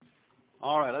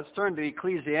All right, let's turn to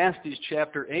Ecclesiastes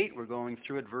chapter 8. We're going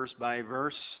through it verse by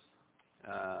verse.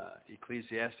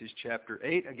 Ecclesiastes chapter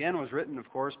 8, again, was written, of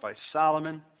course, by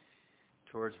Solomon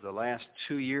towards the last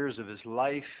 2 years of his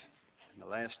life and the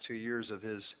last 2 years of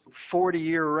his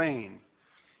 40-year reign.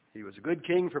 He was a good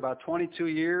king for about 22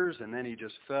 years, and then he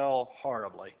just fell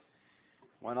horribly.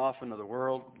 Went off into the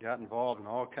world, got involved in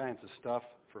all kinds of stuff.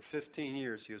 For 15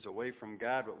 years, he was away from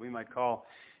God, what we might call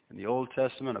in the Old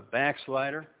Testament a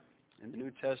backslider. In the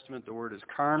New Testament, the word is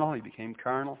carnal. He became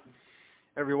carnal.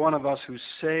 Every one of us who's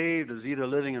saved is either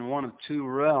living in one of two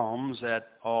realms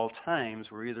at all times.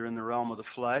 We're either in the realm of the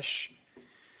flesh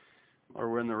or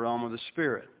we're in the realm of the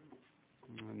Spirit.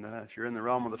 And if you're in the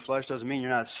realm of the flesh, doesn't mean you're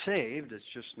not saved. It's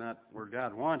just not where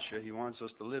God wants you. He wants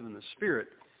us to live in the Spirit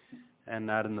and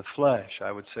not in the flesh.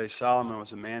 I would say Solomon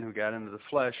was a man who got into the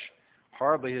flesh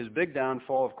horribly. His big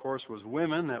downfall, of course, was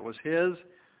women. That was his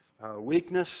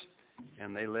weakness.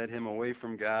 And they led him away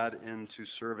from God into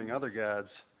serving other gods.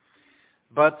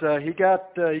 But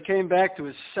he came back to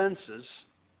his senses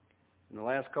in the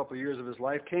last couple of years of his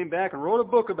life, came back and wrote a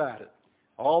book about it.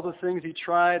 All the things he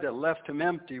tried that left him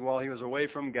empty while he was away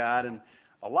from God. And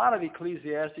a lot of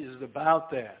Ecclesiastes is about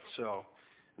that.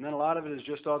 And then a lot of it is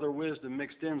just other wisdom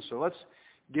mixed in. So let's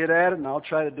get at it, and I'll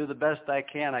try to do the best I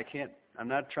can. I'm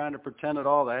not trying to pretend at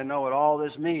all that I know what all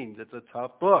this means. It's a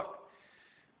tough book.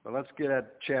 But let's get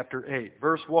at chapter 8.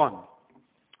 Verse 1.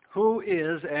 Who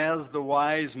is as the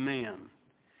wise man?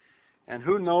 And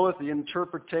who knoweth the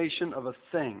interpretation of a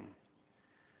thing?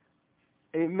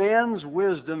 A man's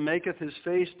wisdom maketh his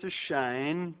face to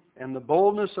shine, and the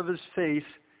boldness of his face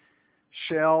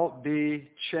shall be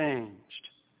changed.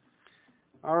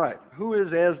 All right. Who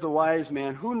is as the wise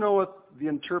man? Who knoweth the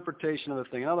interpretation of a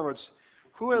thing? In other words,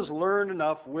 who has learned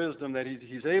enough wisdom that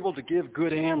he's able to give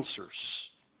good answers?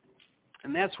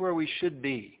 And that's where we should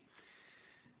be.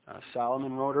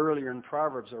 Solomon wrote earlier in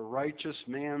Proverbs, a righteous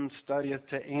man studieth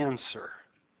to answer.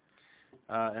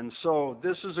 And so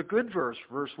this is a good verse,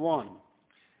 verse 1.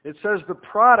 It says the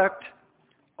product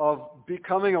of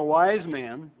becoming a wise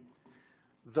man,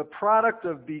 the product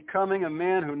of becoming a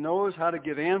man who knows how to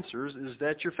give answers is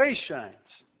that your face shines.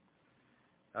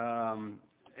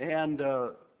 And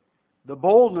the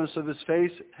boldness of his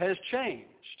face has changed.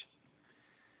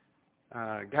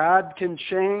 God can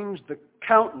change the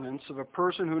countenance of a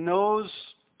person who knows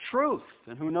truth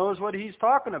and who knows what he's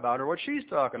talking about or what she's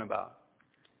talking about.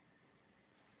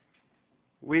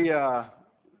 We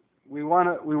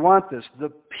want this,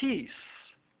 the peace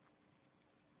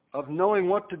of knowing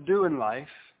what to do in life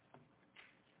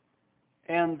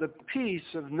and the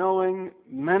peace of knowing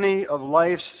many of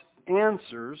life's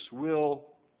answers will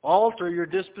alter your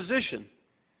disposition.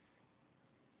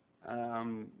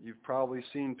 You've probably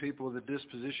seen people with a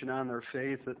disposition on their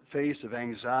face of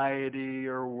anxiety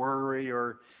or worry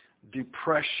or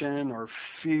depression or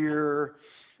fear,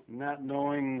 not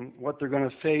knowing what they're going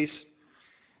to face.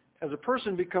 As a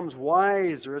person becomes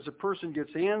wise, or as a person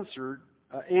gets answers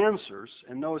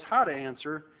and knows how to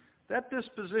answer, that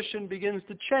disposition begins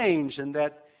to change, and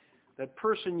that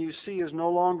person you see is no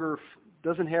longer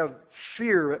doesn't have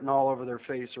fear written all over their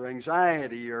face or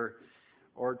anxiety or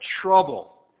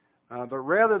trouble. But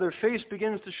rather their face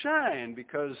begins to shine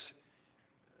because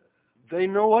they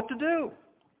know what to do.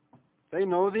 They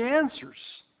know the answers.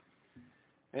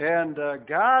 And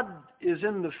God is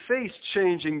in the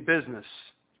face-changing business.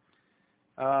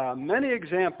 Many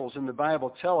examples in the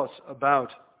Bible tell us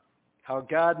about how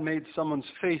God made someone's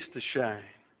face to shine.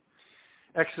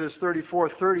 Exodus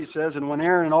 34:30 says, "And when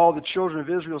Aaron and all the children of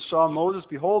Israel saw Moses,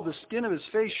 behold, the skin of his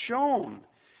face shone,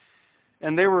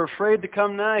 and they were afraid to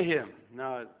come nigh him."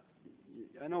 Now,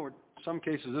 I know in some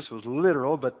cases this was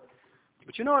literal, but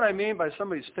you know what I mean by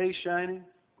somebody's face shining?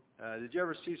 Did you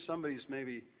ever see somebody's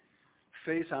maybe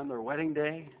face on their wedding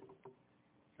day?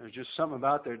 There's just something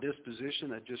about their disposition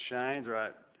that just shines. Or I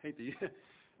hate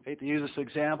to use this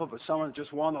example, but someone that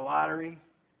just won the lottery.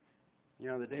 You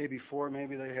know, the day before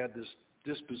maybe they had this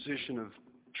disposition of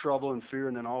trouble and fear,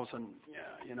 and then all of a sudden,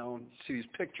 you see these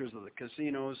pictures of the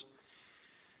casinos.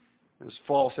 This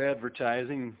false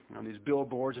advertising on these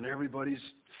billboards, and everybody's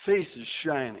face is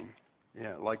shining.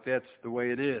 Yeah, like that's the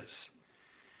way it is.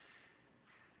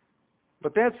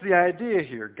 But that's the idea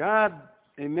here. God,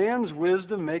 a man's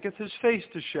wisdom maketh his face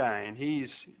to shine.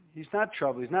 He's not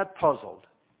troubled. He's not puzzled.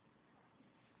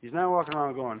 He's not walking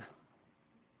around going,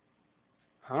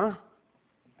 huh?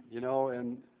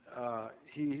 And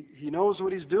he knows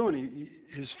what he's doing.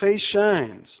 His face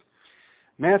shines.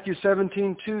 Matthew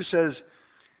 17:2 says,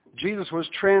 Jesus was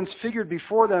transfigured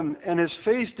before them, and his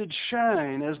face did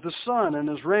shine as the sun, and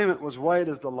his raiment was white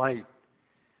as the light.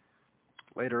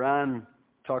 Later on,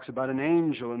 Talks about an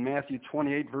angel in Matthew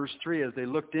 28, verse 3, as they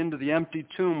looked into the empty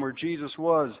tomb where Jesus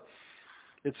was.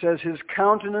 It says his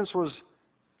countenance was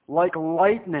like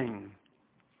lightning.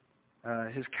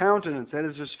 His countenance, that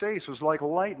is his face, was like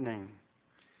lightning.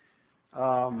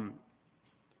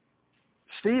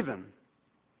 Stephen,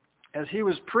 as he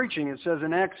was preaching, it says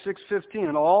in Acts 6:15,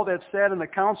 and all that sat in the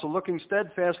council, looking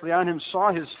steadfastly on him,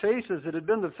 saw his face as it had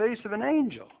been the face of an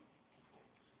angel.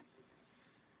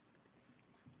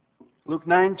 Luke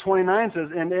 9:29 says,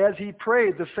 and as he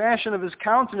prayed, the fashion of his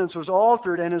countenance was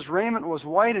altered, and his raiment was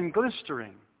white and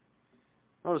glistering.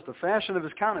 Notice the fashion of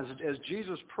his countenance. As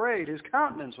Jesus prayed, his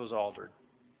countenance was altered.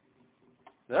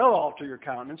 That'll alter your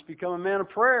countenance. Become a man of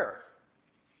prayer.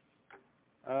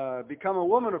 Become a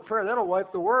woman of prayer. That'll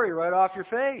wipe the worry right off your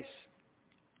face.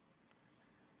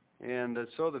 And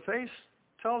so the face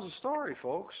tells a story,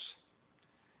 folks.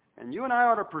 And you and I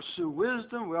ought to pursue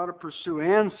wisdom. We ought to pursue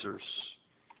answers.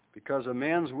 Because a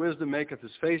man's wisdom maketh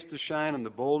his face to shine, and the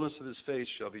boldness of his face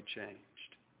shall be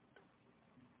changed.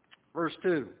 Verse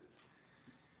 2.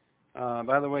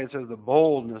 By the way, it says the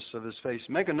boldness of his face.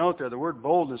 Make a note there. The word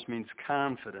boldness means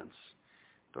confidence.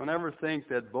 Don't ever think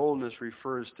that boldness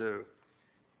refers to,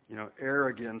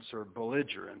 arrogance or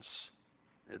belligerence.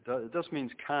 It just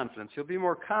means confidence. He'll be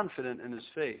more confident in his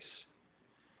face.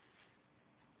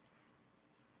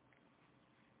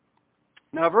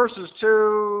 Now, verses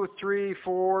 2, 3,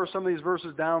 4, some of these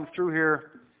verses down through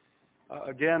here,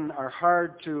 again, are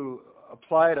hard to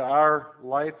apply to our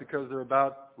life because they're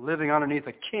about living underneath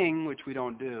a king, which we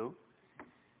don't do.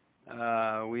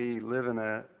 We live in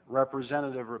a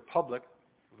representative republic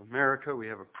of America. We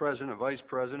have a president, a vice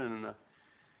president, and an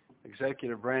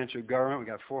executive branch of government. We've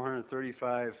got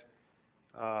 435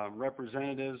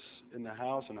 representatives in the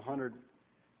House and 100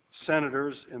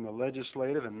 senators in the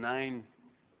legislative and 9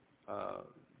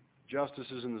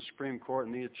 justices in the Supreme Court,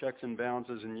 and these checks and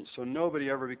balances. And so nobody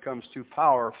ever becomes too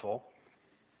powerful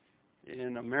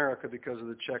in America because of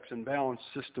the checks and balance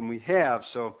system we have.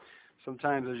 So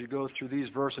sometimes as you go through these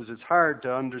verses, it's hard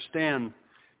to understand,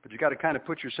 but you've got to kind of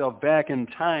put yourself back in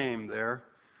time there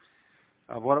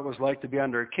of what it was like to be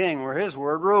under a king where his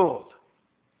word ruled.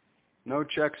 No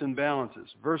checks and balances.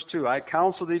 Verse 2, I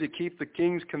counsel thee to keep the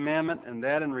king's commandment, and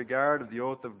that in regard of the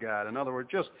oath of God. In other words,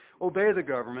 just obey the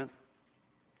government,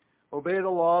 obey the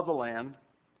law of the land.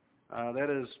 That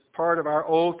is part of our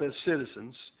oath as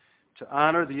citizens, to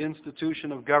honor the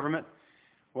institution of government,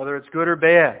 whether it's good or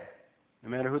bad. No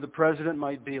matter who the president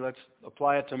might be, let's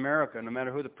apply it to America. No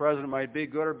matter who the president might be,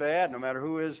 good or bad, no matter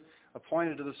who is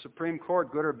appointed to the Supreme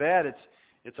Court, good or bad,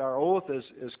 it's our oath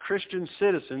as Christian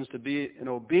citizens to be in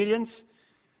obedience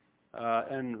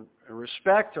and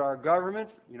respect to our government,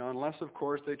 unless, of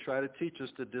course, they try to teach us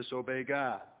to disobey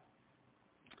God.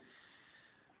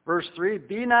 Verse 3,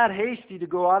 be not hasty to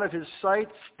go out of his sight,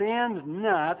 stand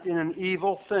not in an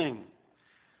evil thing,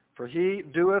 for he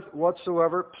doeth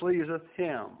whatsoever pleaseth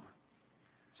him.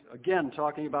 Again,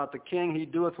 talking about the king, he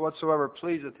doeth whatsoever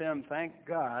pleaseth him. Thank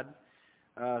God,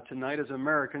 tonight as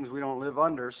Americans, we don't live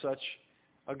under such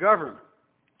a government.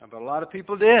 But a lot of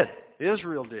people did.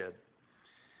 Israel did.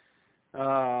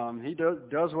 He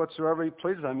does whatsoever he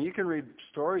pleases. I mean, you can read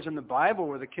stories in the Bible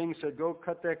where the king said, go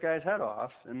cut that guy's head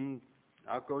off, and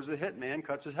out goes the hitman,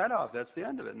 cuts his head off. That's the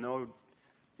end of it. No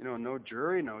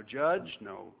jury, no judge,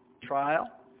 no trial.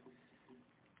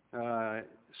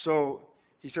 So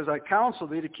he says, I counsel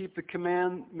thee to keep the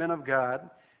commandment of God,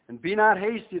 and be not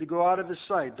hasty to go out of his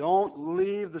sight. Don't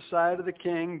leave the side of the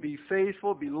king. Be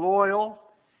faithful, be loyal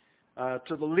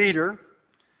to the leader.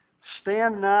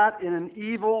 Stand not in an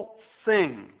evil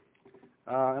thing.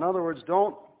 In other words,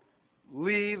 don't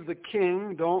leave the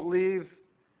king, don't leave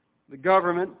the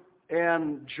government,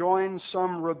 and join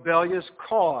some rebellious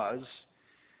cause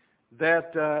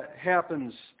that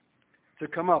happens to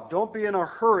come up. Don't be in a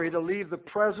hurry to leave the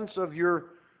presence of your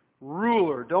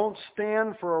ruler. Don't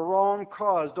stand for a wrong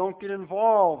cause. Don't get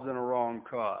involved in a wrong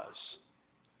cause.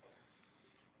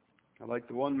 I like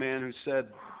the one man who said,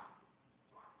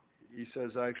 he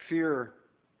says, I fear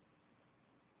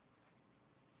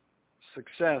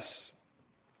success.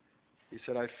 He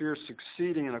said, I fear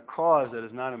succeeding in a cause that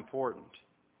is not important.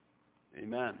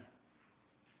 Amen.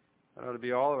 That ought to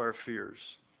be all of our fears.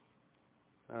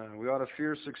 We ought to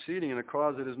fear succeeding in a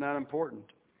cause that is not important.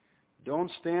 Don't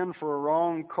stand for a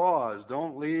wrong cause.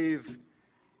 Don't leave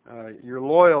your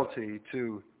loyalty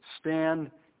to stand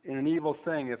in an evil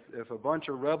thing. If a bunch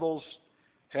of rebels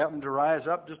happen to rise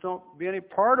up, just don't be any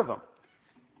part of them.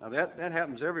 Now that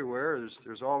happens everywhere.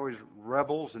 There's always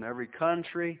rebels in every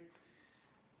country,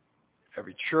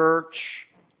 every church.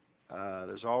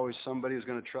 There's always somebody who's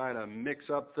going to try to mix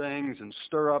up things and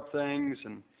stir up things.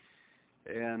 And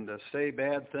and say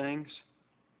bad things.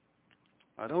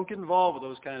 Don't get involved with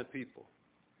those kind of people.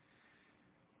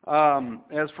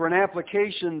 As for an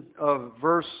application of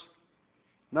verse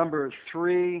number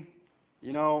 3,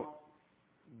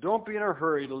 don't be in a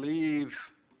hurry to leave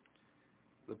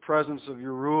the presence of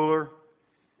your ruler.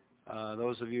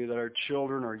 Those of you that are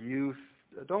children or youth,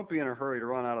 don't be in a hurry to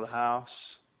run out of the house.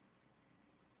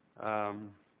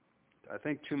 I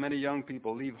think too many young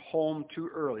people leave home too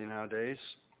early nowadays,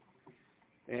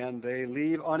 and they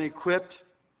leave unequipped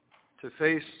to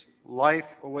face life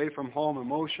away from home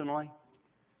emotionally,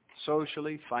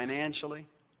 socially, financially.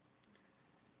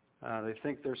 They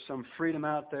think there's some freedom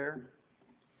out there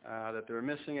that they're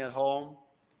missing at home,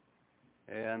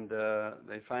 and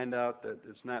they find out that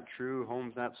it's not true.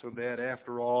 Home's not so bad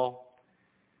after all.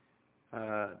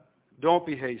 Don't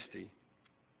be hasty.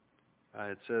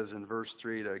 It says in verse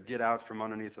 3 to get out from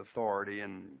underneath authority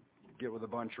and get with a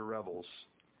bunch of rebels.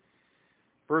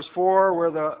 Verse 4,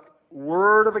 where the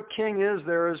word of a king is,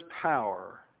 there is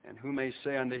power. And who may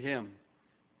say unto him,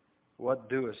 what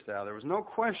doest thou? There was no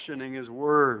questioning his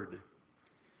word.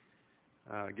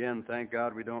 Again, thank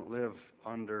God we don't live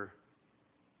under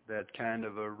that kind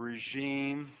of a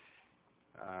regime.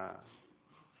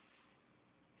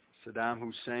 Saddam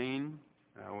Hussein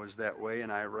was that way in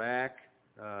Iraq.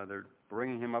 They're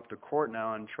bringing him up to court now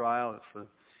on trial for the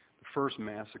first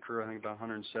massacre. I think about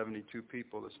 172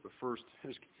 people. That's the first.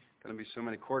 There's going to be so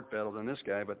many court battles on this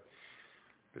guy, but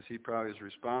because he probably is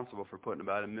responsible for putting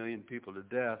about 1 million people to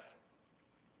death.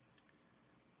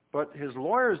 But his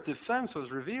lawyer's defense was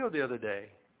revealed the other day.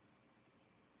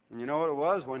 And you know what it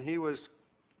was? When he was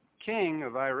king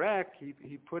of Iraq,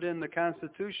 he put in the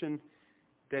Constitution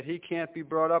that he can't be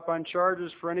brought up on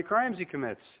charges for any crimes he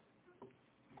commits.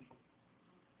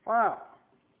 Wow.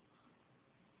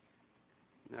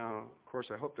 Now, of course,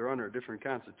 I hope they're under a different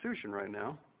constitution right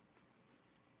now.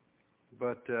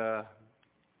 But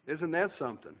isn't that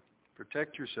something?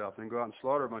 Protect yourself and go out and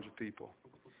slaughter a bunch of people.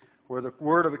 Where the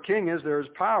word of a king is, there is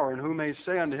power, and who may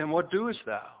say unto him, what doest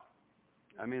thou?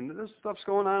 I mean, this stuff's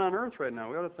going on earth right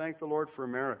now. We ought to thank the Lord for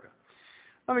America.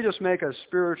 Let me just make a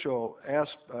spiritual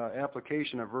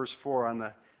application of verse 4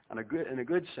 in a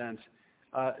good sense.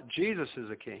 Jesus is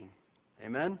a king.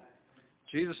 Amen?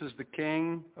 Jesus is the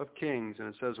King of kings, and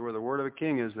it says where the word of a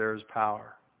king is, there is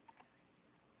power.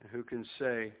 And who can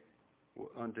say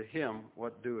unto him,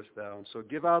 what doest thou? And so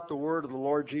give out the word of the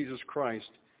Lord Jesus Christ,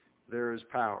 there is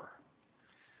power.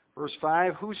 Verse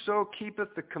 5, whoso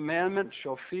keepeth the commandment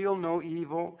shall feel no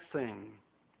evil thing.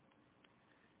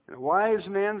 And a wise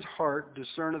man's heart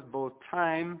discerneth both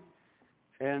time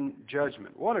and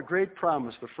judgment. What a great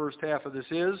promise the first half of this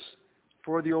is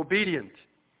for the obedient.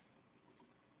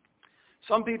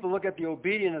 Some people look at the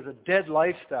obedient as a dead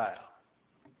lifestyle.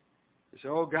 They say,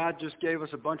 oh, God just gave us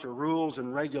a bunch of rules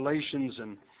and regulations,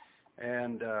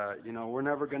 and we're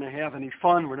never going to have any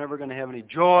fun. We're never going to have any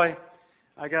joy.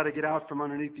 I got to get out from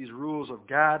underneath these rules of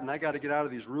God, and I got to get out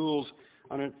of these rules,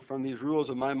 from these rules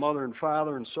of my mother and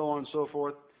father, and so on and so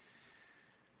forth.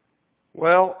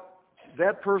 Well,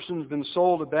 that person's been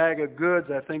sold a bag of goods,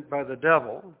 I think, by the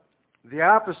devil. The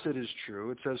opposite is true.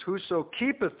 It says, whoso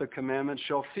keepeth the commandments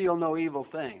shall feel no evil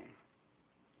thing.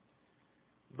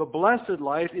 The blessed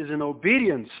life is in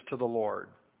obedience to the Lord,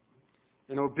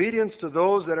 in obedience to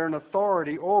those that are in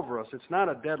authority over us. It's not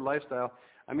a dead lifestyle.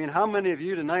 I mean, how many of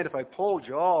you tonight, if I polled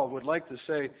you all, would like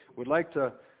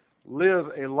to live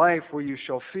a life where you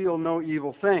shall feel no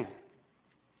evil thing?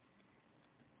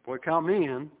 Boy, count me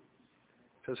in.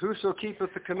 It says, whoso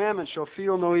keepeth the commandments shall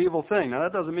feel no evil thing. Now,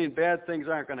 that doesn't mean bad things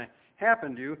aren't going to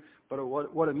happen to you, but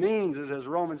what it means is, as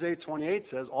Romans 8:28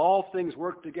 says, all things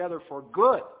work together for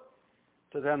good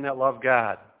to them that love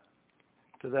God,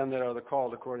 to them that are the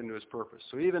called according to his purpose.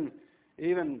 So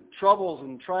even troubles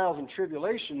and trials and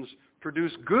tribulations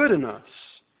produce good in us,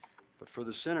 but for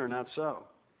the sinner, not so.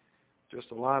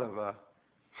 Just a lot of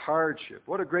hardship.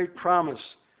 What a great promise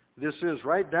this is.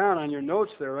 Write down on your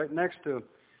notes there, right next to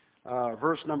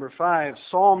verse number 5,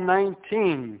 Psalm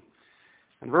 19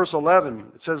 and verse 11.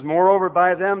 It says, moreover,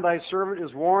 by them thy servant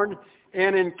is warned,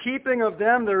 and in keeping of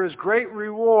them there is great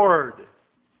reward.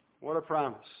 What a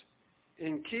promise.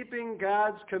 In keeping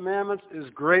God's commandments is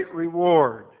great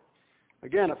reward.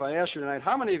 Again, if I ask you tonight,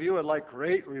 how many of you would like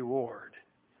great reward?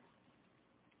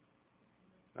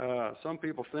 Some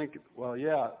people think, well,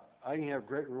 yeah, I can have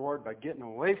great reward by getting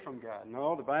away from God.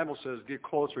 No, the Bible says get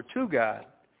closer to God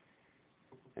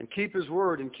and keep his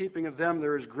word. In keeping of them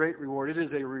there is great reward. It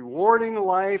is a rewarding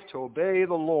life to obey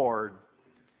the Lord.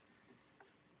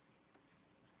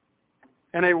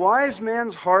 And a wise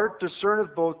man's heart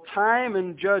discerneth both time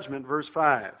and judgment, verse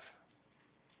 5.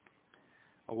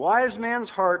 A wise man's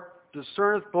heart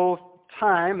discerneth both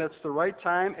time, that's the right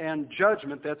time, and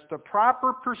judgment, that's the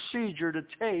proper procedure to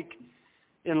take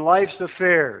in life's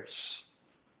affairs.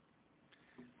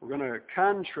 We're going to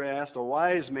contrast a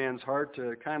wise man's heart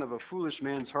to kind of a foolish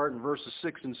man's heart in verses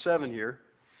 6 and 7 here.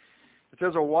 It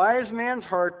says, a wise man's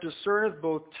heart discerneth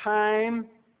both time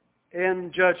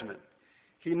and judgment.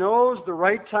 He knows the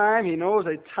right time. He knows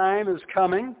a time is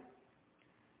coming.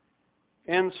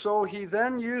 And so he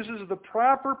then uses the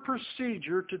proper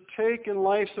procedure to take in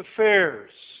life's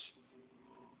affairs.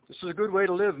 This is a good way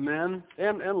to live, men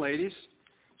and ladies,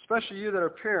 especially you that are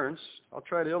parents. I'll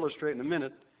try to illustrate in a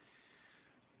minute.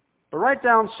 But write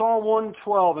down Psalm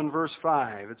 112 and verse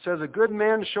 5. It says, a good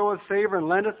man showeth favor and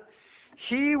lendeth.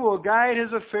 He will guide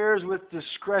his affairs with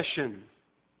discretion.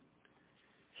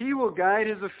 He will guide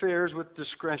his affairs with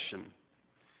discretion.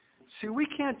 See, we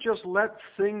can't just let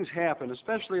things happen,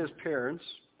 especially as parents,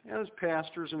 as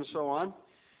pastors and so on.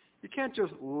 You can't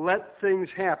just let things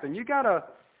happen. You gotta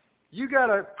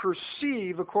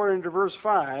perceive, according to verse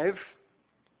 5,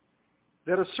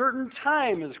 that a certain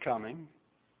time is coming.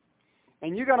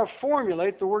 And you got to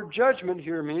formulate, the word judgment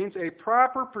here means a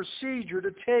proper procedure to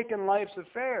take in life's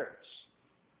affairs.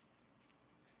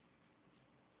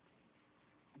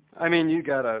 I mean, you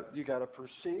got to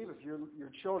perceive, if your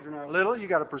children are little, you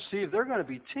got to perceive they're going to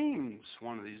be teens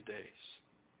one of these days.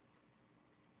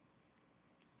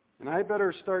 And I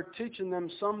better start teaching them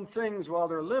some things while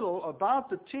they're little about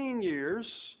the teen years,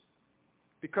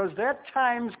 because that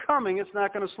time's coming. It's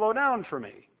not going to slow down for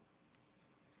me.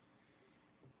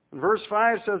 And verse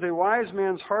 5 says, a wise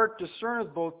man's heart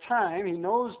discerneth both time. He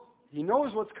knows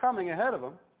what's coming ahead of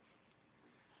him.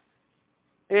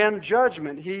 And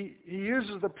judgment. He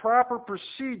uses the proper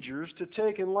procedures to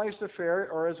take in life's affair,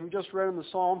 or as we just read in the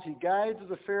Psalms, he guides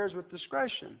his affairs with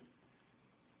discretion.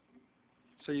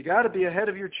 So you got to be ahead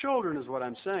of your children, is what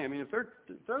I'm saying. I mean, if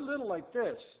they're little like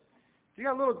this, if you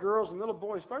got little girls and little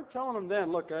boys, start telling them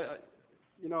then, look,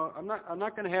 I'm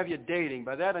not going to have you dating.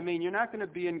 By that I mean you're not going to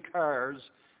be in cars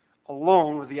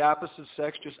alone with the opposite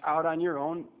sex, just out on your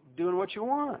own doing what you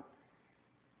want.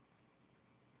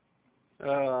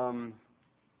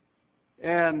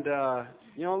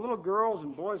 Little girls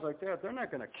and boys like that, they're not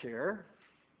going to care.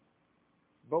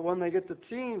 But when they get to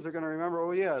teens, they're going to remember,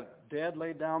 oh yeah, Dad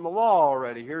laid down the law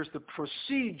already. Here's the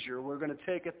procedure we're going to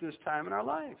take at this time in our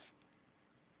life.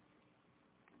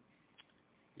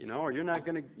 Or you're not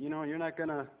going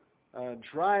to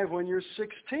drive when you're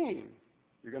 16.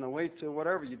 You're going to wait till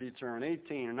whatever you determine,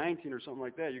 18 or 19 or something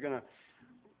like that. You're going to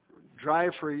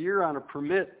drive for a year on a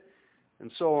permit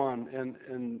and so on.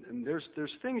 And there's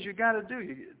things you got to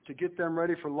do to get them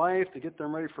ready for life, to get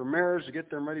them ready for marriage, to get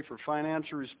them ready for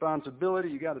financial responsibility.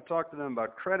 You got to talk to them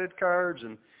about credit cards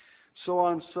and so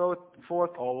on and so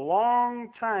forth a long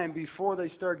time before they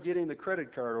start getting the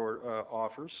credit card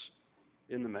offers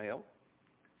in the mail.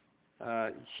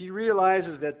 He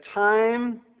realizes that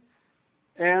time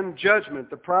and judgment,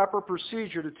 the proper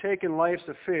procedure to take in life's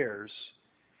affairs,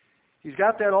 he's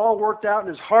got that all worked out in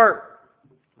his heart,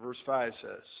 verse 5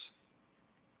 says.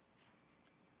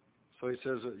 So he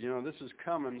says, this is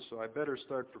coming, so I better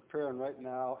start preparing right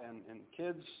now. And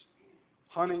kids,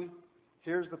 honey,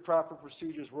 here's the proper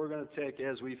procedures we're going to take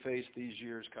as we face these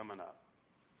years coming up.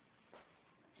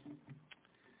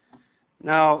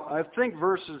 Now, I think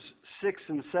verses 6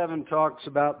 and 7 talks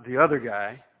about the other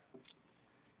guy.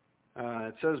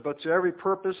 It says, but to every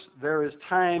purpose there is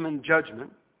time and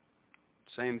judgment.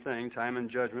 Same thing, time and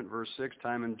judgment, verse 6,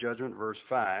 time and judgment, verse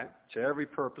 5. To every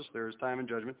purpose there is time and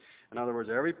judgment. In other words,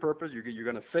 every purpose, you're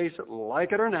going to face it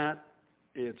like it or not.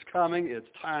 It's coming, its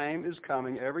time is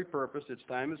coming. Every purpose, its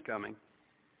time is coming.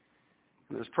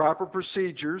 And there's proper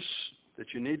procedures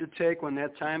that you need to take when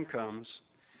that time comes.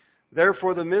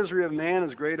 Therefore the misery of man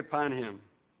is great upon him.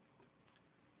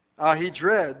 He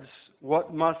dreads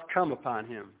what must come upon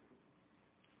him.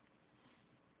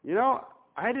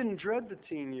 I didn't dread the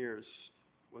teen years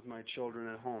with my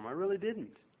children at home. I really didn't.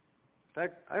 In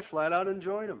fact, I flat out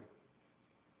enjoyed them.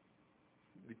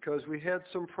 Because we had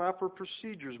some proper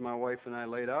procedures my wife and I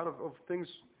laid out of things,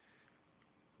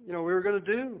 we were going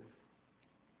to do.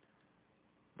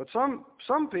 But some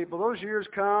people, those years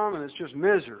come and it's just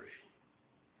misery.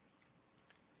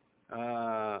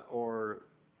 Or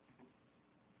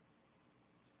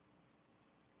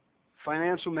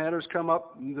financial matters come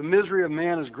up. The misery of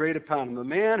man is great upon him. The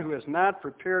man who has not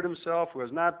prepared himself, who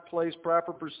has not placed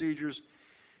proper procedures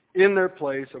in their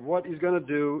place of what he's going to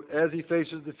do as he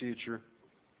faces the future.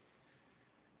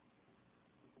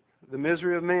 The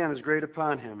misery of man is great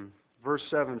upon him. Verse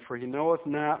 7, for he knoweth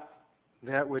not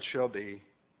that which shall be.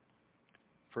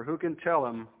 For who can tell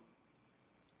him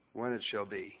when it shall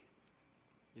be.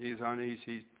 He's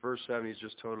verse 7, he's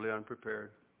just totally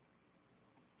unprepared.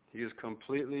 He is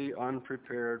completely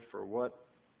unprepared for what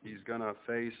he's going to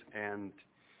face, and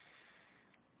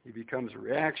he becomes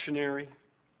reactionary,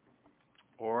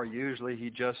 or usually he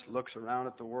just looks around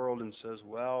at the world and says,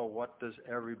 well, what does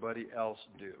everybody else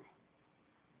do?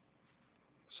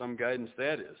 Some guidance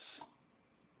that is.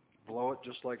 Blow it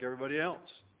just like everybody else.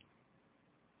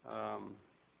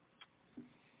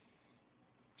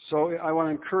 So I want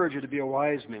to encourage you to be a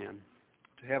wise man,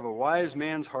 to have a wise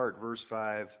man's heart, verse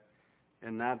 5,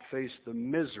 and not face the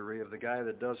misery of the guy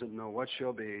that doesn't know what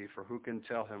shall be, for who can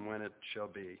tell him when it shall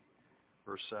be,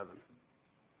 verse 7.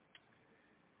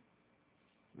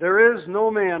 There is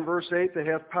no man, verse 8, that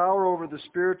hath power over the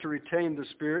Spirit to retain the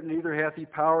Spirit, neither hath he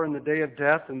power in the day of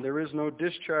death, and there is no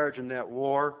discharge in that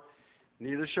war,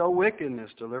 neither shall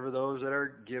wickedness deliver those that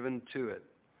are given to it.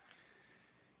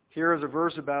 Here is a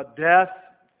verse about death.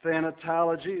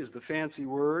 Thanatology is the fancy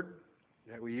word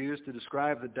that we use to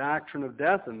describe the doctrine of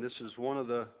death, and this is one of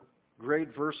the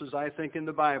great verses, I think, in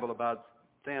the Bible about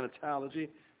thanatology.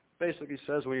 Basically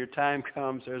says when your time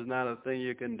comes, there's not a thing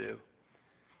you can do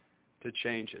to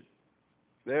change it.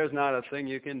 There's not a thing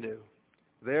you can do.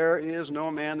 There is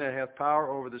no man that hath power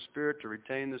over the Spirit to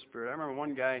retain the Spirit. I remember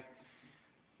one guy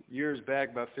years back,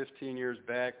 about 15 years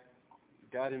back,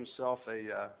 got himself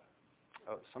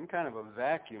some kind of a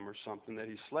vacuum or something that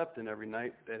he slept in every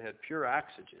night that had pure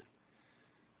oxygen.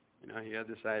 You know, he had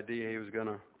this idea he was going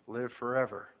to live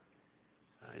forever.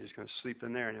 He was going to sleep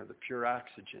in there and have the pure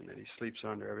oxygen that he sleeps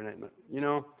under every night. You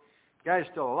know, the guy's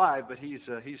still alive, but he's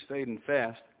fading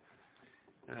fast.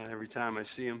 Every time I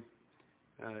see him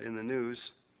in the news,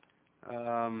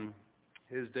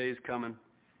 his day's coming.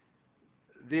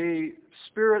 The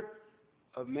spirit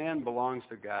of man belongs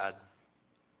to God.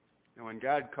 And when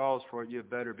God calls for it, you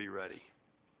better be ready.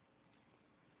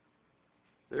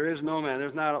 There is no man,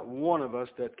 there's not one of us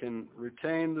that can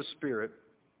retain the Spirit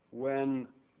when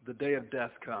the day of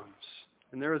death comes.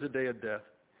 And there is a day of death.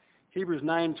 Hebrews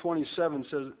 9:27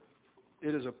 says,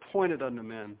 it is appointed unto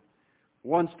men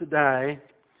once to die,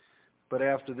 but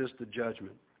after this the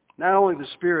judgment. Not only the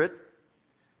Spirit,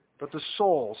 but the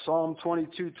soul. Psalm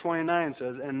 22:29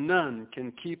 says, and none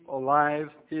can keep alive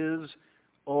his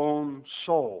own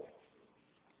soul.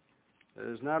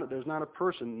 There's not a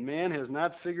person. Man has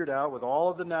not figured out, with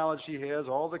all of the knowledge he has,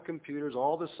 all the computers,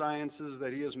 all the sciences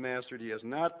that he has mastered, he has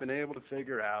not been able to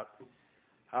figure out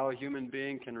how a human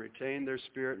being can retain their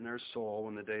spirit and their soul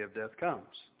when the day of death comes.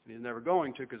 And he's never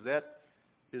going to, because that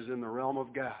is in the realm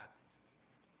of God.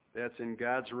 That's in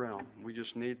God's realm. We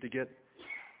just need to get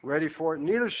ready for it.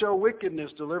 Neither shall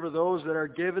wickedness deliver those that are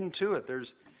given to it. There's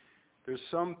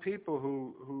some people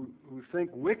who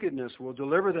think wickedness will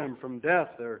deliver them from death.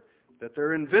 That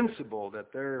they're invincible,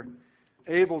 that they're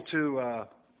able to,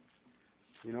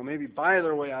 maybe buy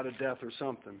their way out of death or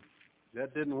something.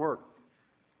 That didn't work.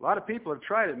 A lot of people have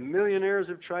tried it. Millionaires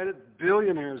have tried it.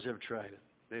 Billionaires have tried it.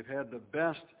 They've had the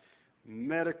best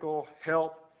medical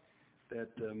help that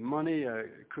money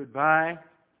could buy,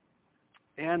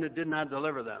 and it did not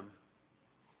deliver them.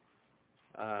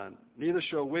 Neither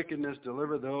shall wickedness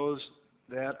deliver those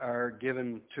that are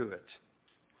given to it.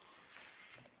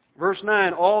 Verse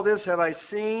 9, all this have I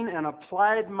seen and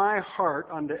applied my heart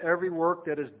unto every work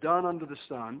that is done under the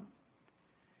sun.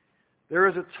 There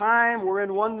is a time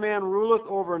wherein one man ruleth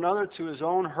over another to his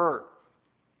own hurt.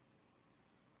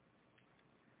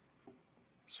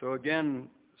 So again,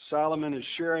 Solomon is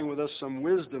sharing with us some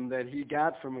wisdom that he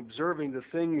got from observing the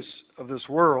things of this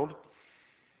world.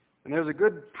 And there's a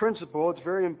good principle. It's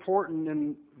very important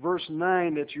in verse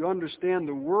 9 that you understand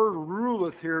the word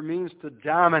ruleth here means to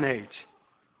dominate.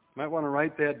 You might want to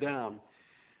write that down.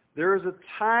 There is a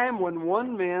time when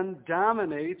one man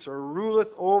dominates or ruleth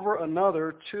over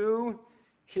another to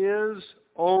his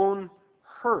own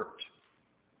hurt.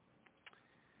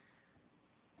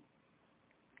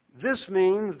 This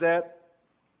means that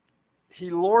he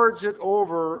lords it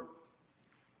over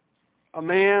a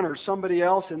man or somebody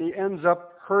else, and he ends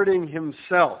up hurting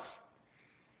himself.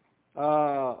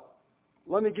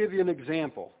 Let me give you an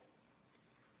example.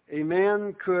 A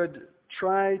man could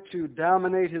try to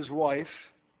dominate his wife.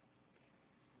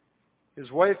 His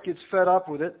wife gets fed up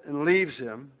with it and leaves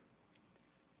him.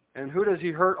 And who does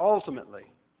he hurt ultimately?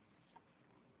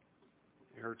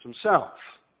 He hurts himself.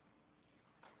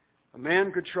 A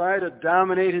man could try to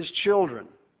dominate his children.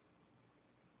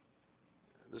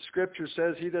 The Scripture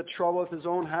says, he that troubleth his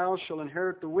own house shall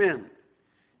inherit the wind.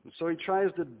 And so he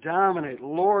tries to dominate,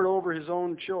 lord over his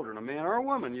own children. A man or a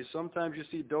woman. Sometimes you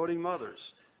see doting mothers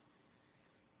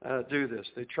do this.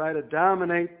 They try to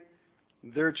dominate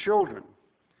their children.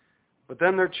 But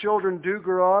then their children do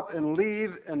grow up and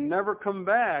leave and never come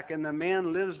back, and the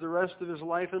man lives the rest of his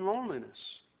life in loneliness.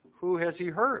 Who has he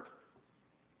hurt?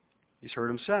 He's hurt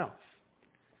himself.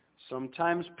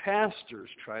 Sometimes pastors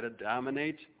try to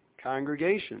dominate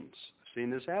congregations. I've seen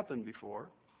this happen before.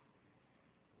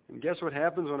 And guess what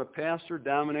happens when a pastor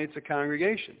dominates a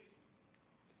congregation?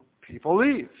 People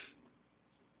leave.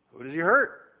 Who does he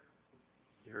hurt?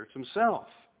 He hurts himself.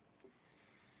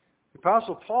 The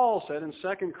Apostle Paul said in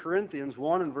 2 Corinthians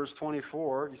 1 and verse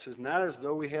 24, he says, not as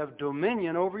though we have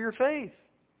dominion over your faith,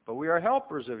 but we are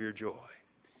helpers of your joy.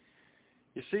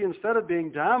 You see, instead of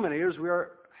being dominators, we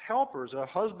are helpers. A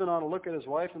husband ought to look at his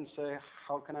wife and say,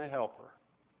 how can I help her?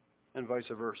 And vice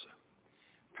versa.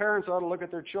 Parents ought to look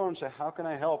at their children and say, how can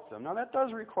I help them? Now that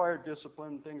does require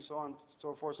discipline and things so on and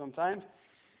so forth sometimes.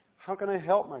 How can I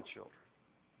help my children?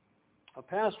 A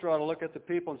pastor ought to look at the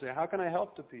people and say, how can I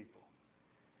help the people?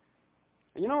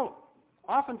 And you know,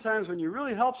 oftentimes when you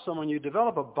really help someone, you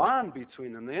develop a bond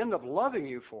between them. They end up loving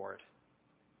you for it.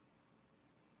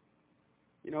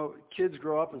 You know, kids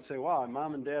grow up and say, wow,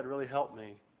 mom and dad really helped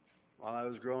me while I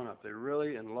was growing up. They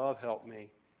really, in love, helped me.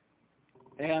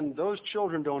 And those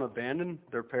children don't abandon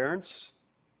their parents.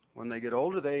 When they get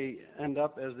older, they end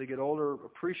up, as they get older,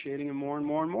 appreciating them more and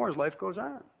more and more as life goes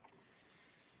on.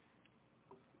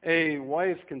 A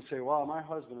wife can say, wow, my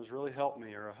husband has really helped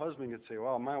me. Or a husband can say,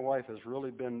 wow, my wife has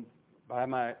really been by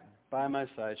my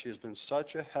side. She has been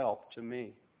such a help to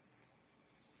me.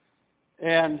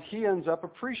 And he ends up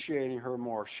appreciating her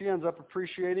more. She ends up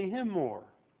appreciating him more.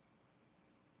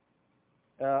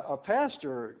 A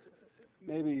pastor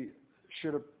maybe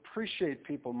should appreciate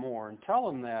people more and tell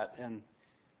them that.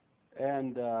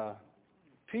 And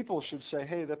people should say,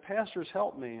 hey, the pastor's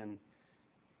helped me. And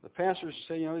the pastors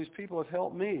say, you know, these people have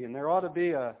helped me. And there ought to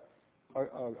be a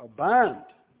bond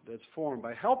that's formed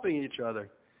by helping each other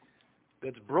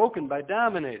that's broken by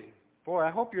dominating. Boy,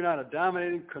 I hope you're not a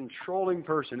dominating, controlling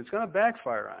person. It's going to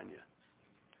backfire on you.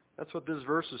 That's what this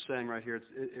verse is saying right here.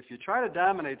 If you try to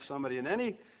dominate somebody in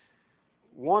any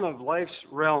one of life's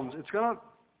realms, it's going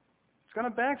to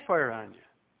backfire on you.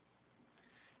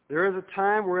 There is a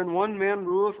time wherein one man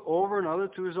ruleth over another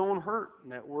to his own hurt.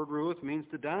 And that word ruleth means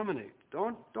to dominate.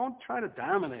 Don't try to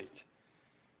dominate.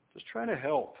 Just try to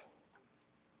help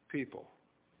people.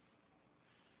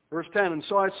 Verse 10, and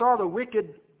so I saw the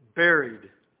wicked buried,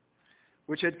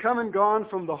 which had come and gone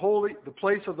from the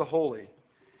place of the holy,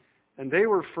 and they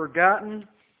were forgotten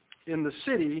in the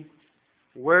city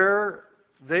where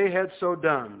they had so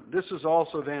done. This is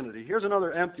also vanity. Here's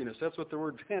another emptiness. That's what the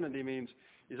word vanity means.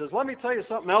 He says, let me tell you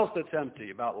something else that's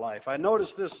empty about life. I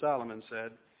noticed this, Solomon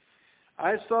said.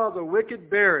 I saw the wicked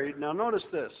buried, now notice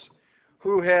this,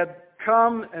 who had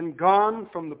come and gone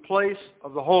from the place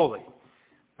of the holy.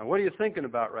 Now what are you thinking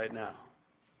about right now?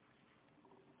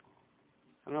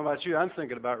 I don't know about you, I'm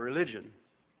thinking about religion.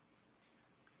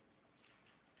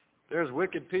 There's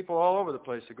wicked people all over the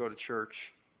place that go to church.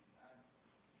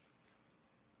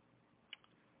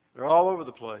 They're all over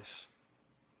the place.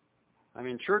 I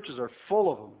mean, churches are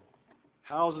full of them.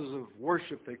 Houses of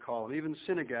worship, they call them, even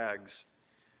synagogues,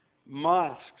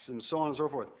 mosques, and so on and so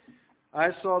forth. I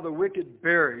saw the wicked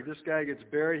buried. This guy gets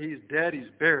buried. He's dead. He's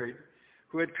buried.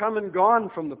 Who had come and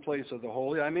gone from the place of the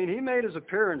holy. I mean, he made his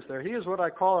appearance there. He is what I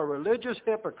call a religious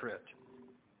hypocrite.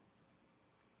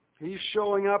 He's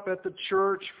showing up at the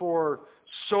church for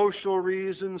social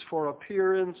reasons, for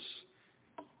appearance.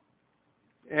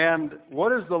 And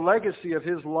what is the legacy of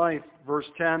his life? Verse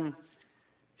 10,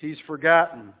 he's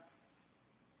forgotten.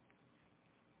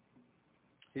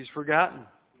 He's forgotten.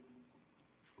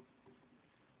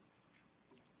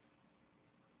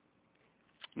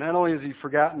 Not only is he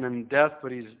forgotten in death,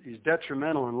 but he's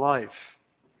detrimental in life.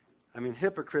 I mean,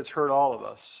 hypocrites hurt all of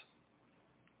us.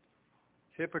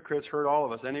 Hypocrites hurt all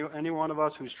of us. Any one of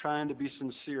us who's trying to be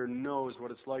sincere knows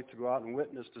what it's like to go out and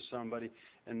witness to somebody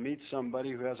and meet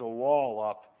somebody who has a wall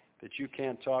up that you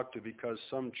can't talk to because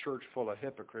some church full of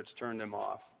hypocrites turned him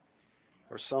off.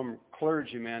 Or some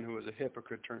clergyman who was a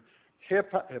hypocrite turned.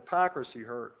 Hypocrisy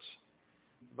hurts.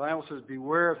 The Bible says,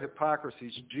 beware of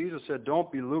hypocrisy. Jesus said,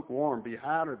 don't be lukewarm. Be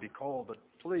hot or be cold. But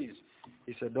please,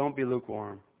 he said, don't be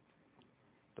lukewarm.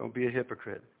 Don't be a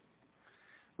hypocrite.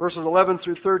 Verses 11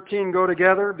 through 13 go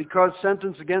together. Because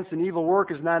sentence against an evil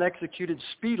work is not executed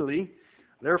speedily,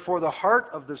 therefore the heart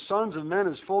of the sons of men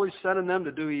is fully set in them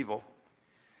to do evil.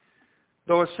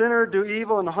 Though a sinner do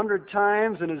evil 100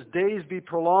 times, and his days be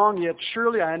prolonged, yet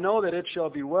surely I know that it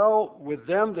shall be well with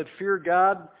them that fear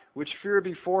God, which fear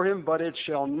before him, but it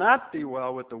shall not be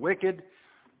well with the wicked,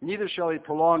 neither shall he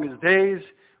prolong his days,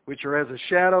 which are as a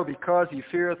shadow, because he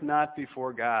feareth not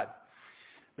before God.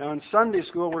 Now in Sunday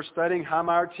school we're studying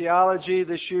hamartiology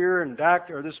this year and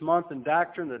this month in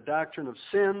doctrine, the doctrine of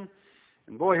sin.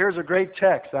 And boy, here's a great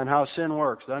text on how sin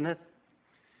works, doesn't it?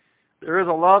 There is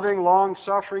a loving,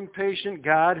 long-suffering, patient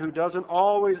God who doesn't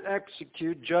always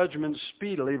execute judgment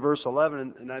speedily, verse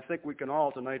 11, and I think we can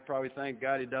all tonight probably thank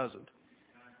God He doesn't.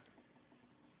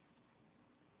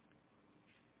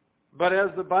 But as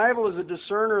the Bible is a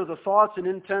discerner of the thoughts and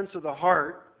intents of the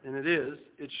heart, and it is,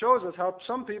 it shows us how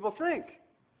some people think.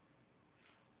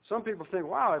 Some people think,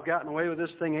 wow, I've gotten away with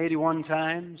this thing 81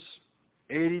 times,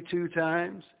 82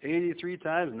 times, 83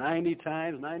 times, 90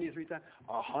 times, 93 times,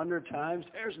 100 times.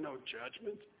 There's no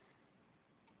judgment.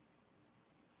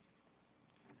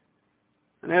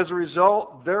 And as a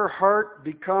result, their heart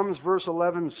becomes, verse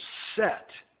 11, set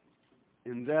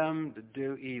in them to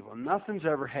do evil. Nothing's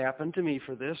ever happened to me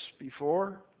for this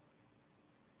before.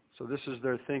 So this is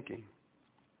their thinking.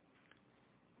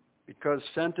 Because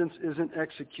sentence isn't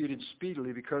executed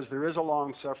speedily, because there is a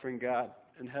long-suffering God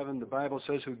in heaven, the Bible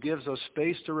says, who gives us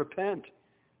space to repent.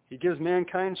 He gives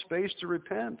mankind space to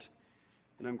repent.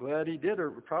 And I'm glad He did, or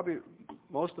probably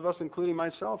most of us, including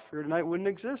myself, here tonight wouldn't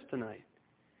exist tonight.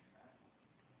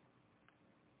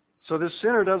 So this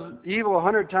sinner does evil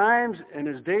 100 times, and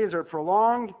his days are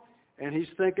prolonged, and he's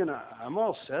thinking, I'm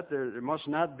all set. There must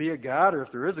not be a God, or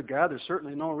if there is a God, there's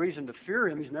certainly no reason to fear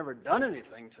Him. He's never done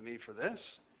anything to me for this.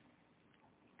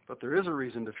 But there is a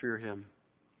reason to fear Him.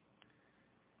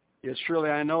 Yet surely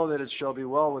I know that it shall be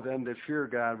well with them that fear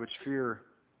God, which fear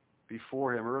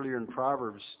before Him. Earlier in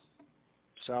Proverbs,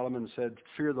 Solomon said,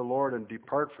 fear the Lord and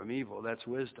depart from evil. That's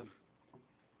wisdom.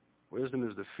 Wisdom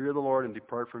is to fear the Lord and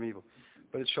depart from evil.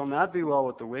 But it shall not be well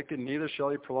with the wicked, neither shall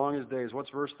he prolong his days. What's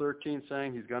verse 13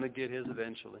 saying? He's going to get his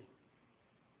eventually.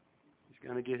 He's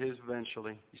going to get his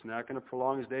eventually. He's not going to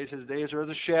prolong his days. His days are as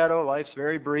a shadow. Life's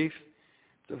very brief.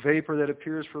 It's a vapor that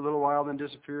appears for a little while, then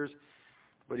disappears.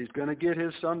 But he's going to get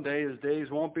his someday. His days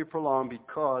won't be prolonged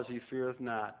because he feareth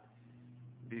not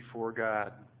before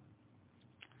God.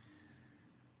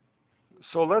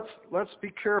 So let's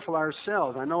be careful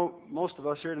ourselves. I know most of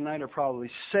us here tonight are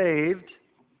probably saved.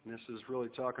 And this is really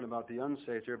talking about the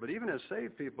unsaved here. But even as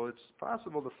saved people, it's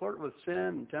possible to flirt with sin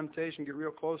and temptation, get real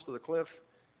close to the cliff.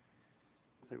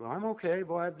 Think, well, I'm okay.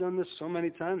 Boy, I've done this so many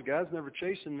times. God's never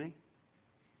chasing me.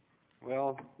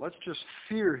 Well, let's just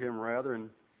fear Him rather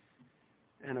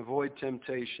and avoid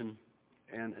temptation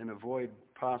and avoid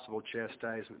possible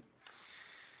chastisement.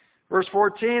 Verse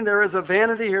 14, there is a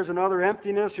vanity. Here's another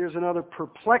emptiness. Here's another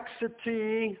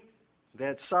perplexity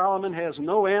that Solomon has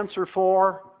no answer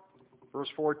for. Verse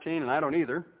 14, and I don't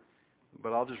either,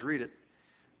 but I'll just read it.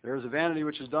 There is a vanity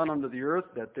which is done unto the earth,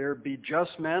 that there be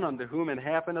just men unto whom it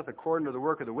happeneth according to the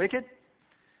work of the wicked.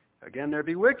 Again, there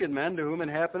be wicked men to whom it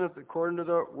happeneth according to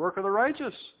the work of the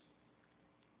righteous.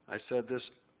 I said this,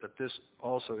 that this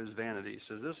also is vanity.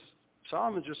 He says this,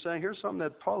 Solomon's just saying, here's something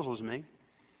that puzzles me.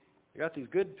 You got these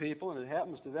good people, and it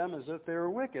happens to them as if they were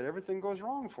wicked. Everything goes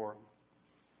wrong for them.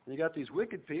 And you got these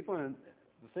wicked people, and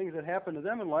the things that happen to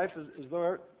them in life is as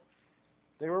though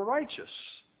they were righteous.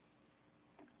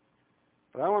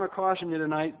 But I want to caution you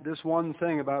tonight this one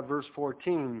thing about verse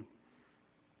 14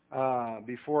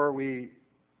 before we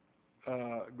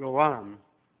go on.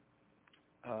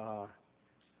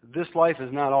 This life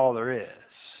is not all there is.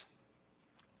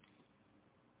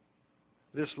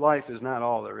 This life is not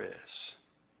all there is.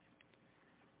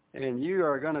 And you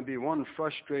are going to be one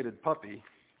frustrated puppy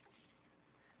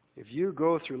if you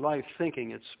go through life thinking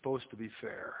it's supposed to be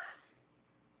fair.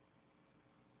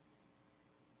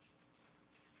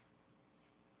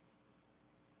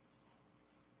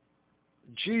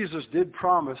 Jesus did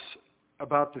promise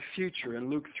about the future in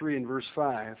Luke 3 and verse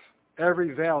 5.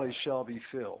 Every valley shall be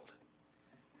filled,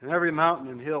 and every mountain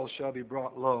and hill shall be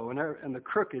brought low, and the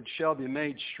crooked shall be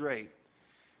made straight,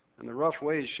 and the rough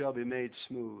ways shall be made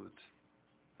smooth.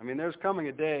 I mean, there's coming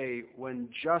a day when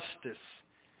justice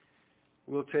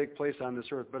will take place on this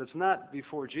earth, but it's not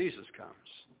before Jesus comes.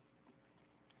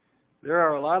 There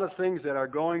are a lot of things that are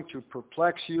going to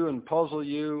perplex you and puzzle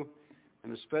you,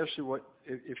 and especially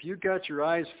if you got your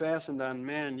eyes fastened on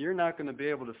man, you're not going to be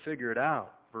able to figure it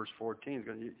out. Verse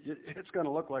 14, it's going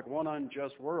to look like one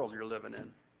unjust world you're living in.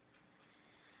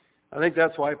 I think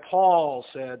that's why Paul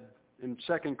said in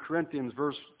 2 Corinthians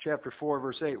chapter 4,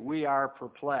 verse 8, we are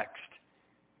perplexed.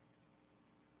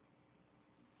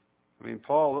 I mean,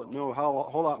 Paul knew a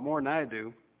whole lot more than I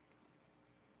do,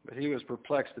 but he was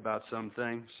perplexed about some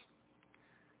things.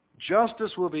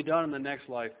 Justice will be done in the next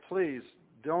life. Please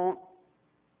don't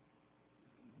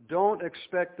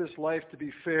expect this life to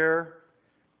be fair.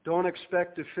 Don't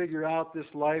expect to figure out this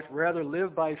life. Rather,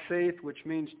 live by faith, which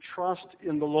means trust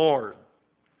in the Lord.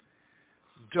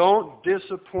 Don't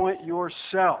disappoint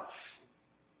yourself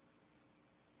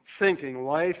thinking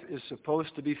life is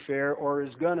supposed to be fair or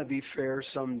is going to be fair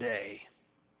someday.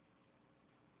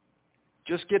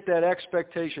 Just get that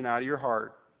expectation out of your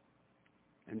heart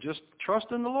and just trust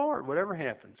in the Lord, whatever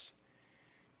happens.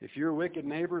 If your wicked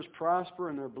neighbors prosper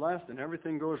and they're blessed and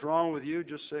everything goes wrong with you,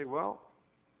 just say, well,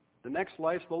 the next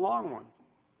life's the long one.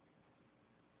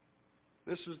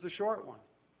 This is the short one.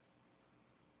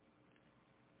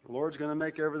 The Lord's going to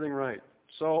make everything right.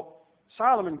 So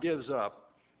Solomon gives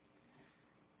up.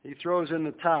 He throws in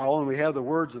the towel, and we have the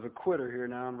words of a quitter here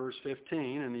now in verse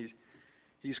 15, and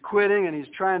he's quitting and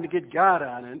he's trying to get God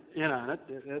in on it.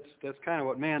 That's kind of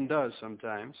what man does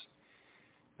sometimes.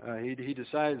 He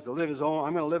decides to live his own.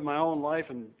 I'm going to live my own life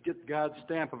and get God's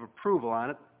stamp of approval on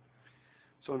it.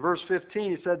 So in verse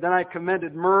 15 he said, "Then I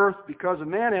commended mirth, because a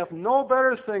man hath no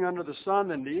better thing under the sun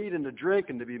than to eat and to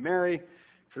drink and to be merry,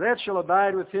 for that shall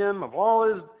abide with him of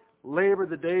all his labor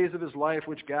the days of his life,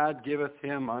 which God giveth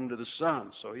him under the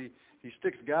sun." So he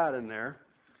sticks God in there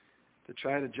to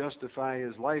try to justify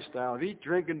his lifestyle of eat,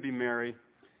 drink, and be merry.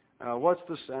 What's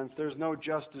the sense? There's no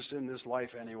justice in this life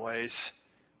anyways.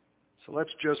 So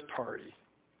let's just party.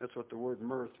 That's what the word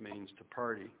mirth means, to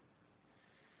party.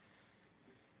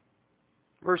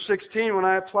 Verse 16, "When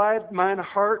I applied mine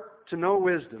heart to know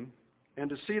wisdom, and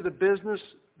to see the business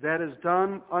that is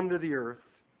done under the earth,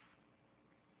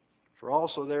 for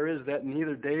also there is that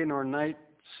neither day nor night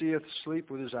seeth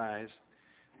sleep with his eyes,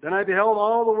 then I beheld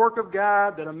all the work of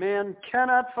God, that a man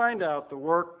cannot find out the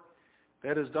work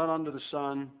that is done under the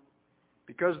sun,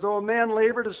 because though a man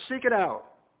labor to seek it out,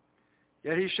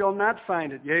 yet he shall not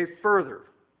find it. Yea, further,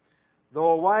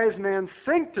 though a wise man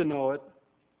think to know it,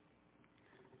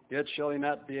 yet shall he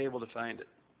not be able to find it."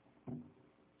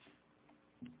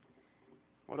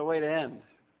 What a way to end.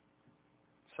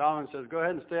 Solomon says, go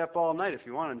ahead and stay up all night if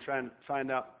you want and try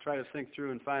to think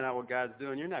through and find out what God's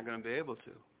doing. You're not going to be able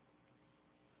to.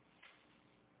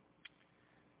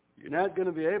 You're not going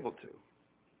to be able to.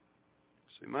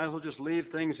 So you might as well just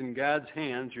leave things in God's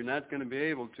hands. You're not going to be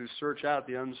able to search out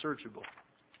the unsearchable.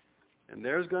 And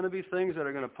there's going to be things that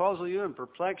are going to puzzle you and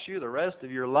perplex you the rest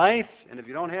of your life. And if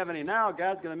you don't have any now,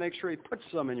 God's going to make sure He puts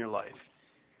some in your life.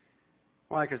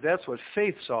 Why? Because that's what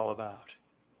faith's all about.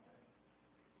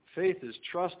 Faith is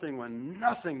trusting when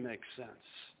nothing makes sense.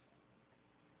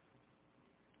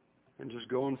 And just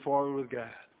going forward with God.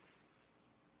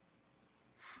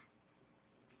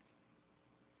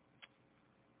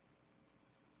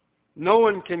 No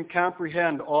one can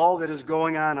comprehend all that is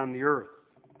going on the earth.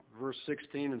 Verse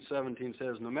 16 and 17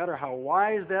 says, no matter how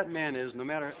wise that man is, no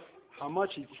matter how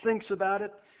much he thinks about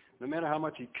it, no matter how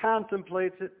much he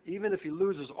contemplates it, even if he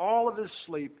loses all of his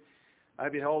sleep, I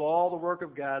beheld all the work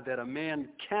of God, that a man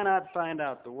cannot find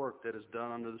out the work that is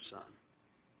done under the sun.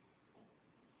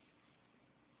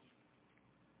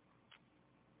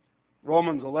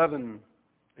 Romans 11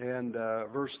 and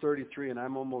verse 33, and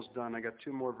I'm almost done. I got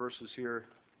two more verses here.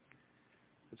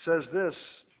 It says this,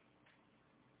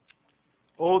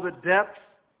 "Oh, the depth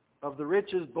of the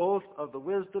riches both of the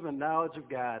wisdom and knowledge of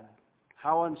God.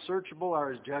 How unsearchable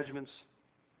are His judgments,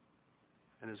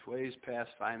 and His ways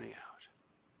past finding out."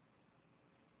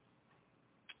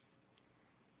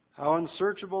 How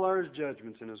unsearchable are His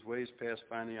judgments, and His ways past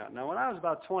finding out. Now, when I was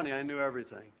about 20, I knew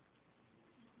everything.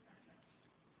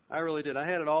 I really did. I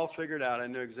had it all figured out. I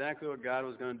knew exactly what God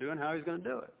was going to do and how He's going to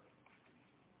do it.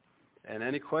 And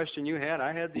any question you had,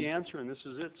 I had the answer, and this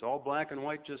is it. It's all black and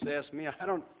white. Just ask me. I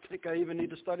don't think I even need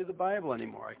to study the Bible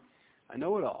anymore. I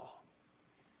know it all.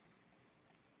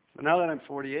 But now that I'm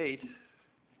 48,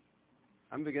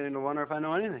 I'm beginning to wonder if I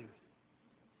know anything.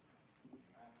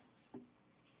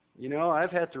 You know, I've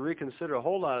had to reconsider a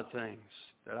whole lot of things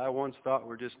that I once thought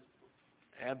were just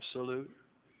absolute.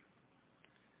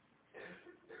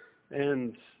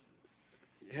 And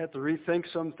you have to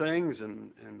rethink some things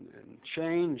and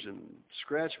change and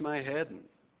scratch my head and,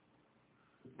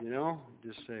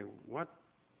 just say, what?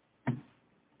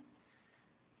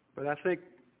 But I think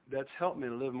that's helped me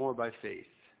to live more by faith.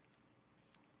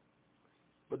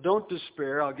 But don't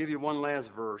despair. I'll give you one last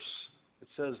verse. It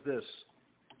says this,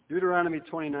 Deuteronomy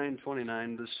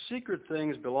 29:29, "The secret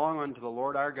things belong unto the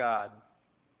Lord our God,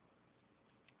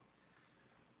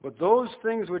 but those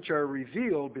things which are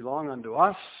revealed belong unto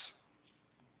us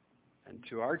and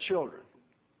to our children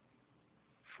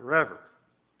forever,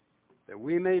 that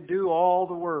we may do all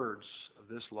the words of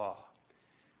this law."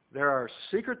 There are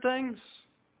secret things,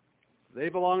 they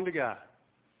belong to God.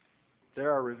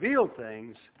 There are revealed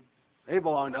things, they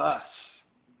belong to us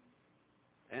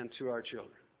and to our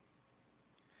children.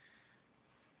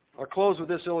 I'll close with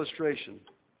this illustration.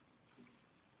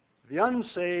 The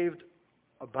unsaved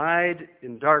abide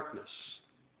in darkness.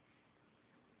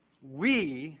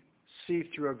 We see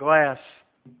through a glass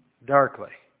darkly.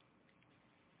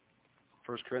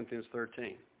 1 Corinthians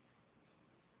 13.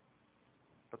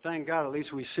 But thank God, at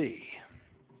least we see.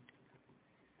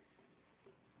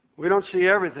 We don't see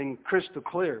everything crystal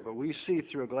clear, but we see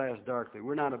through a glass darkly.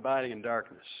 We're not abiding in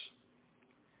darkness.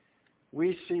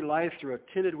 We see life through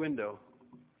a tinted window.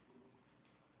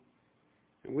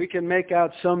 And we can make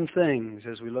out some things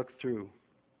as we look through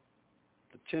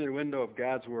the tinted window of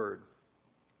God's Word.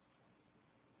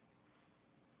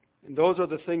 And those are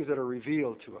the things that are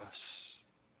revealed to us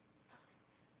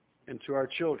and to our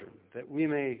children, that we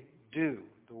may do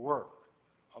the work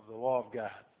of the law of God.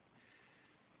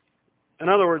 In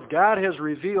other words, God has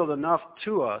revealed enough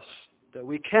to us that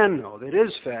we can know that it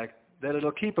is fact, that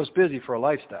it'll keep us busy for a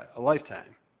lifetime.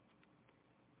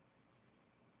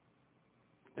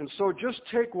 And so just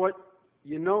take what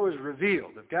you know is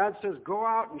revealed. If God says, go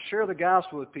out and share the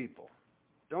gospel with people,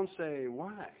 don't say,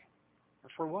 why? Or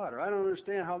for what? Or I don't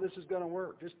understand how this is going to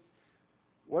work. Just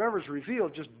whatever's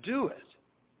revealed, just do it.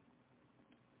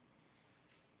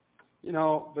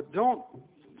 But don't,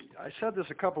 I said this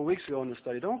a couple of weeks ago in the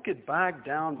study, don't get bogged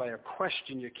down by a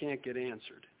question you can't get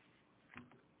answered.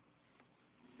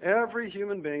 Every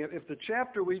human being, if the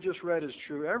chapter we just read is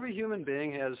true, every human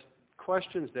being has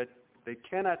questions that they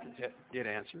cannot get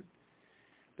answered.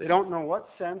 They don't know what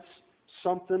sense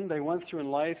something they went through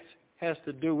in life has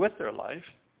to do with their life.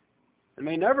 And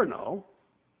may never know.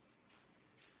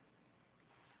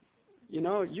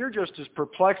 You're just as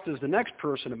perplexed as the next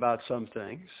person about some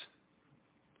things.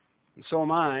 And so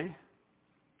am I.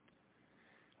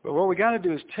 But what we got to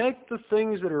do is take the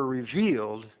things that are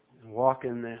revealed and walk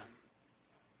in them.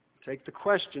 Take the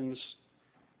questions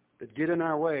that get in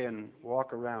our way and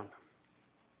walk around them.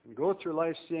 And go through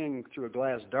life seeing through a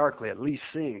glass darkly, at least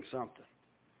seeing something.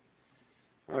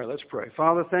 All right, let's pray.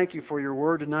 Father, thank you for your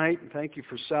word tonight, and thank you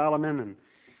for Solomon and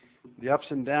the ups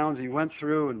and downs he went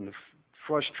through and the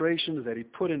frustrations that he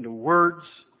put into words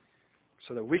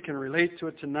so that we can relate to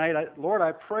it tonight. Lord,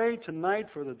 I pray tonight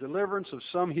for the deliverance of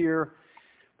some here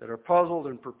that are puzzled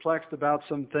and perplexed about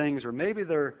some things, or maybe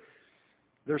their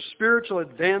spiritual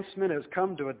advancement has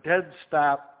come to a dead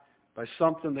stop by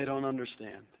something they don't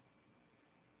understand.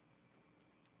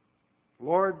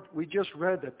 Lord, we just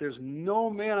read that there's no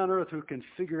man on earth who can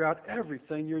figure out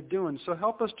everything you're doing. So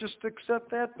help us just accept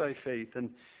that by faith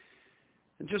and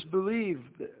just believe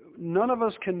that none of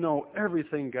us can know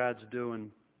everything God's doing,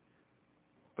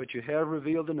 but you have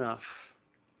revealed enough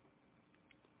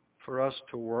for us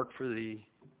to work for thee,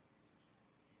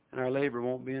 and our labor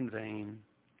won't be in vain.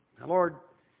 Now, Lord,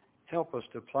 help us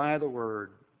to apply the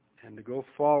word and to go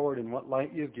forward in what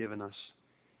light you've given us.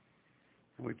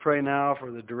 And we pray now for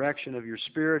the direction of your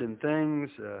Spirit in things,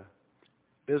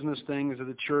 business things of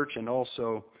the church, and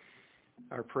also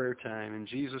our prayer time. In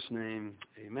Jesus' name,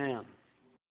 amen.